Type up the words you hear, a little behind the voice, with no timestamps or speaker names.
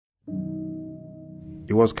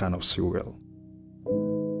It was kind of surreal.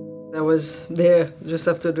 I was there just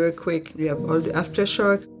after the earthquake. You have all the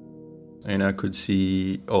aftershocks. And I could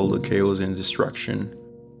see all the chaos and destruction.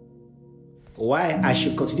 Why I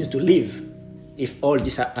should continue to live if all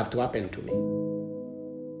this have to happen to me?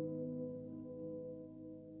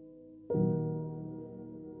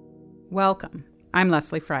 Welcome. I'm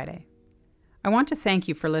Leslie Friday. I want to thank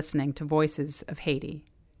you for listening to Voices of Haiti,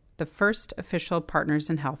 the first official Partners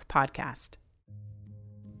in Health podcast.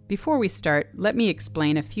 Before we start, let me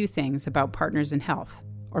explain a few things about Partners in Health,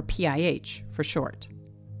 or PIH for short.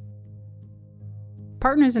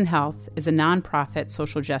 Partners in Health is a nonprofit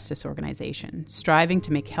social justice organization striving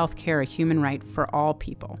to make healthcare a human right for all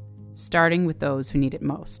people, starting with those who need it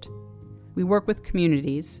most. We work with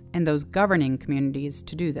communities and those governing communities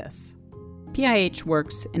to do this. PIH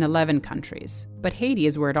works in 11 countries, but Haiti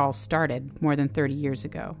is where it all started more than 30 years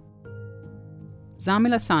ago. Zami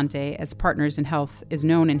La Santé, as Partners in Health is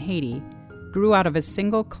known in Haiti, grew out of a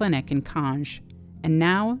single clinic in Cange and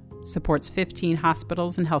now supports 15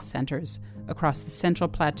 hospitals and health centers across the Central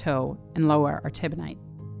Plateau and Lower Artibonite.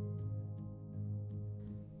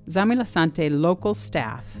 Zami La Santé local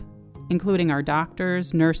staff, including our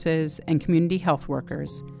doctors, nurses, and community health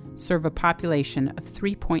workers, serve a population of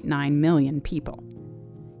 3.9 million people.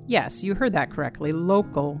 Yes, you heard that correctly,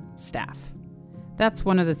 local staff. That's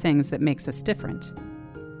one of the things that makes us different.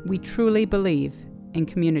 We truly believe in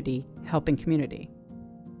community helping community.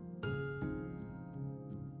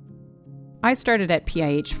 I started at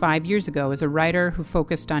PIH 5 years ago as a writer who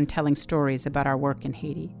focused on telling stories about our work in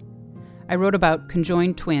Haiti. I wrote about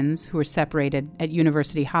conjoined twins who were separated at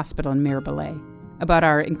University Hospital in Mirabelais, about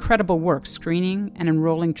our incredible work screening and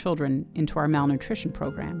enrolling children into our malnutrition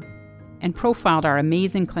program, and profiled our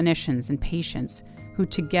amazing clinicians and patients who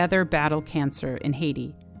together battle cancer in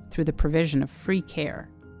Haiti through the provision of free care.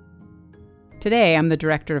 Today, I'm the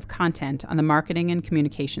Director of Content on the Marketing and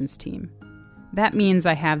Communications team. That means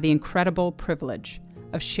I have the incredible privilege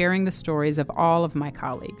of sharing the stories of all of my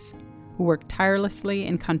colleagues who work tirelessly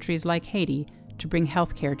in countries like Haiti to bring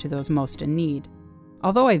healthcare to those most in need.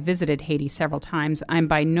 Although I visited Haiti several times, I'm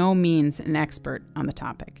by no means an expert on the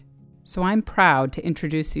topic. So I'm proud to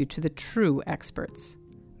introduce you to the true experts,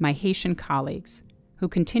 my Haitian colleagues, who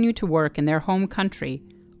continue to work in their home country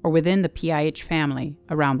or within the PIH family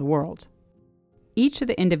around the world. Each of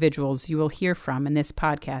the individuals you will hear from in this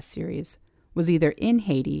podcast series was either in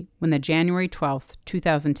Haiti when the January 12,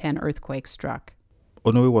 2010 earthquake struck.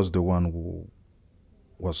 Honoré was the one who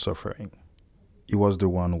was suffering. He was the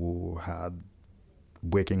one who had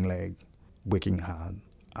breaking leg, breaking hand,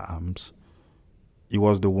 arms. He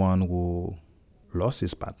was the one who lost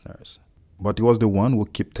his partners. But he was the one who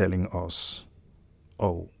kept telling us,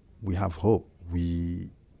 oh, we have hope. We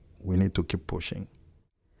need to keep pushing.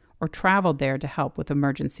 Or traveled there to help with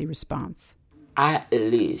emergency response. At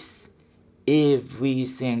least every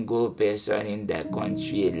single person in that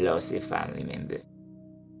country lost a family member.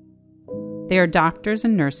 They are doctors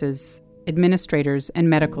and nurses, administrators and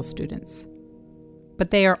medical students. But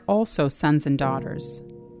they are also sons and daughters,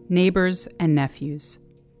 neighbors and nephews,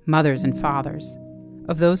 mothers and fathers,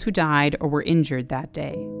 of those who died or were injured that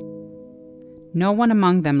day. No one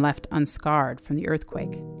among them left unscarred from the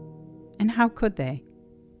earthquake. And how could they?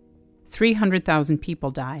 300,000 people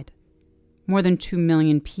died. More than 2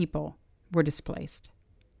 million people were displaced.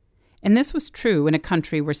 And this was true in a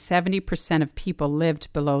country where 70% of people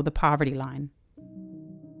lived below the poverty line.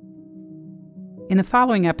 In the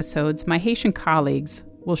following episodes, my Haitian colleagues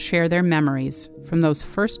will share their memories from those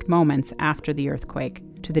first moments after the earthquake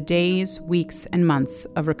to the days, weeks, and months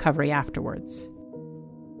of recovery afterwards.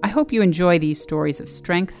 I hope you enjoy these stories of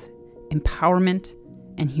strength, empowerment,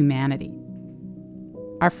 and humanity.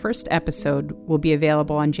 Our first episode will be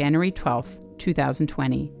available on January 12th,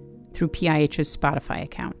 2020, through PIH's Spotify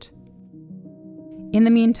account. In the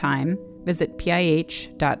meantime, visit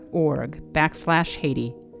pih.org/Haiti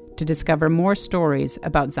to discover more stories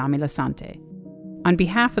about Zami La Santé. On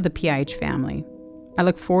behalf of the PIH family, I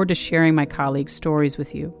look forward to sharing my colleagues' stories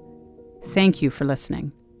with you. Thank you for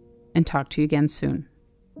listening, and talk to you again soon.